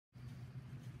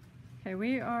Okay,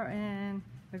 we are in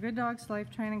the Good Dogs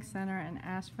Life Training Center in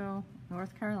Asheville,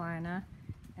 North Carolina,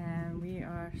 and we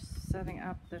are setting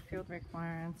up the field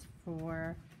requirements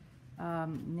for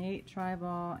Nate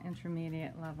Treibball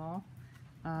intermediate level.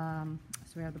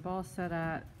 So we have the ball set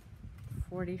at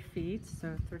 40 feet,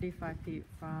 so 35 feet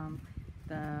from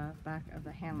the back of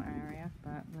the handler area,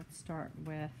 but let's start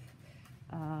with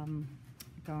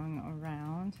going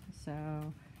around. So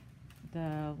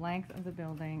the length of the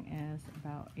building is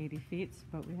about 80 feet,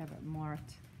 but we have it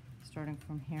marked starting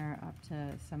from here up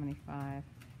to 75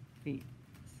 feet.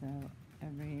 So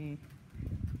every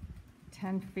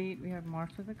 10 feet we have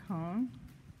marked with a cone,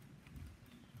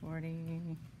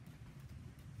 40,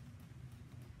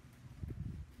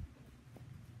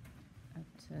 up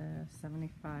to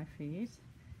 75 feet.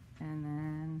 And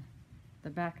then the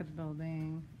back of the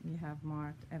building we have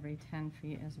marked every 10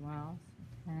 feet as well.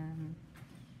 So 10,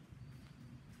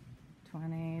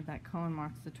 20, that cone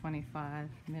marks the 25,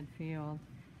 midfield,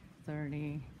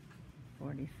 30,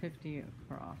 40, 50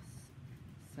 across.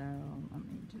 So let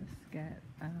me just get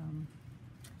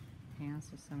hands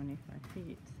to 75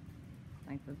 feet.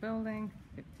 Length of the building,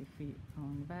 50 feet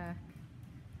on the back.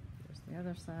 There's the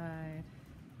other side.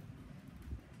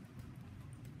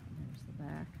 There's the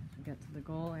back. As we get to the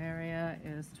goal area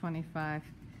is 25,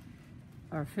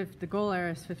 or 50, the goal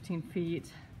area is 15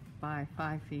 feet by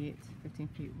 5 feet, 15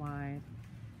 feet wide.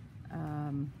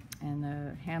 And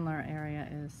the handler area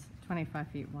is 25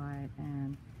 feet wide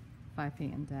and 5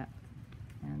 feet in depth.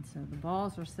 And so the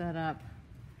balls are set up,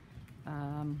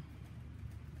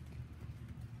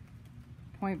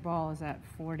 point ball is at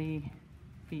 40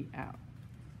 feet out.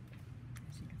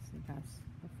 As you can see, that's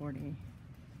the 40.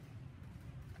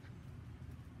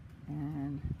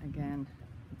 And again,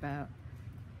 about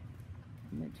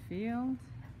midfield.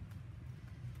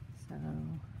 So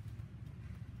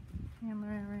handler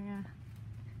area.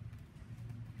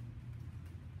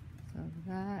 So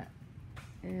that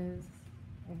is,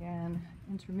 again,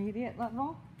 intermediate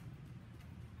level.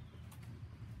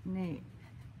 Nate.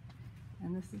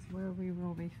 And this is where we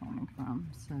will be filming from.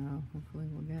 So hopefully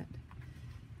we'll get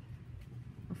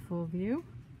a full view.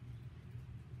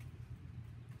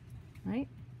 Right?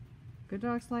 Good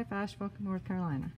Dogs Life, Asheville, North Carolina.